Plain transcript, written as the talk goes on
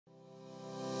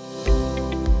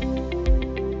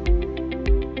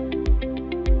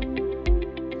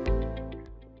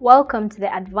Welcome to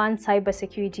the Advanced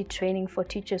Cybersecurity Training for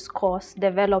Teachers course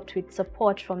developed with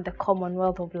support from the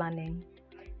Commonwealth of Learning.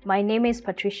 My name is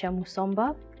Patricia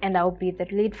Musomba and I will be the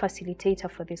lead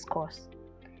facilitator for this course.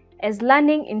 As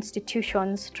learning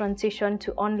institutions transition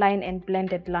to online and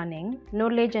blended learning,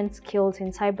 knowledge and skills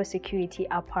in cybersecurity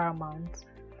are paramount.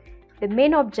 The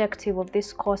main objective of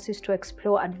this course is to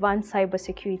explore advanced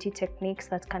cybersecurity techniques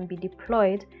that can be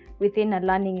deployed within a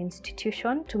learning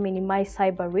institution to minimize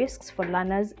cyber risks for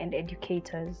learners and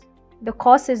educators. The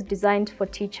course is designed for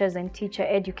teachers and teacher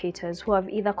educators who have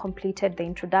either completed the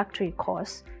introductory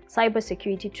course,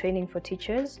 Cybersecurity Training for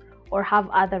Teachers, or have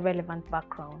other relevant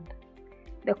background.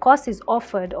 The course is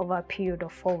offered over a period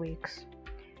of 4 weeks.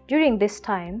 During this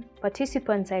time,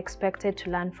 participants are expected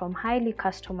to learn from highly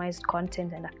customized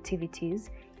content and activities,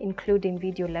 including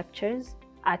video lectures,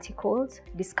 articles,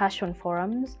 discussion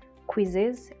forums,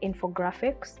 quizzes,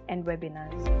 infographics, and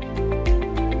webinars.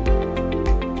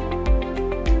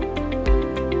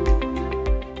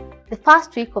 The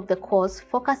first week of the course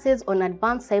focuses on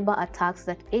advanced cyber attacks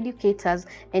that educators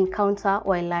encounter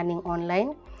while learning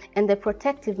online and the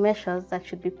protective measures that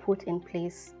should be put in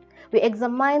place. We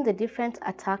examine the different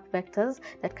attack vectors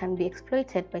that can be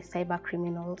exploited by cyber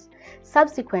criminals.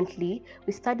 Subsequently,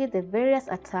 we study the various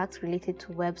attacks related to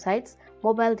websites,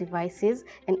 mobile devices,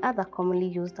 and other commonly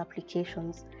used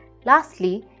applications.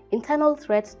 Lastly, internal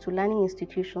threats to learning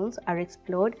institutions are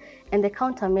explored and the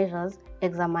countermeasures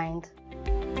examined.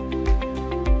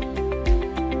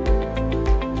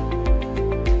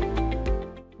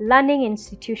 Learning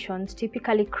institutions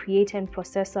typically create and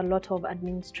process a lot of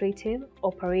administrative,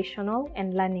 operational,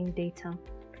 and learning data.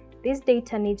 This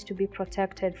data needs to be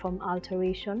protected from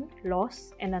alteration,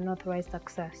 loss, and unauthorized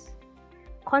access.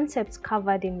 Concepts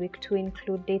covered in Week 2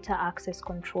 include data access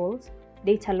controls,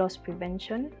 data loss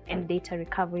prevention, and data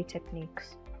recovery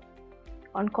techniques.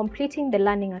 On completing the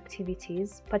learning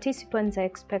activities, participants are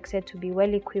expected to be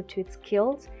well equipped with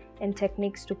skills and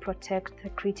techniques to protect the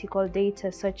critical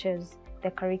data such as the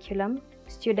curriculum,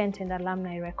 student and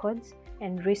alumni records,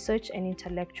 and research and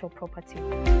intellectual property.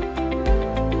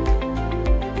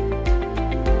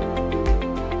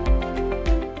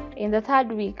 In the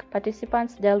third week,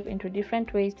 participants delve into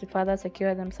different ways to further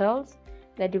secure themselves,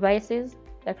 their devices,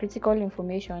 their critical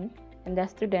information, and their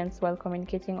students while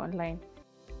communicating online.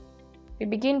 We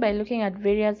begin by looking at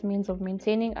various means of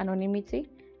maintaining anonymity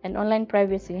and online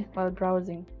privacy while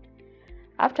browsing.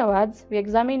 Afterwards, we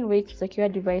examine ways to secure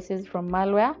devices from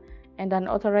malware and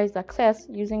unauthorized access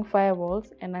using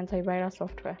firewalls and antivirus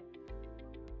software.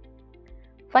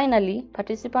 Finally,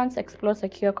 participants explore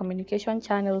secure communication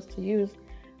channels to use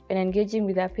when engaging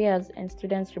with their peers and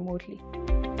students remotely.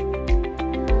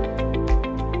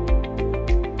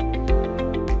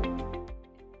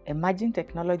 Emerging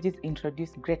technologies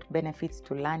introduce great benefits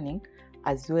to learning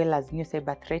as well as new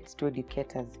cyber threats to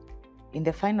educators. In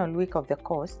the final week of the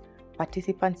course,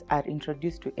 participants are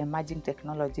introduced to emerging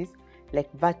technologies like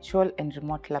virtual and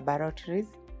remote laboratories,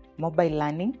 mobile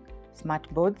learning, smart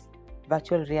boards,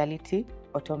 virtual reality,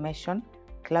 automation,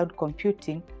 cloud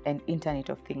computing, and Internet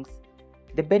of Things.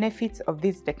 The benefits of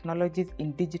these technologies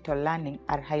in digital learning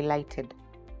are highlighted.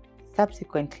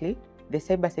 Subsequently, the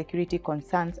cybersecurity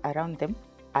concerns around them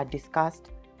are discussed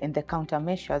and the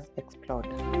countermeasures explored.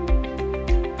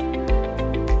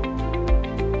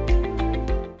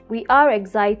 We are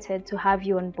excited to have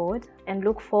you on board and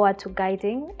look forward to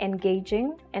guiding,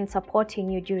 engaging, and supporting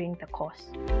you during the course.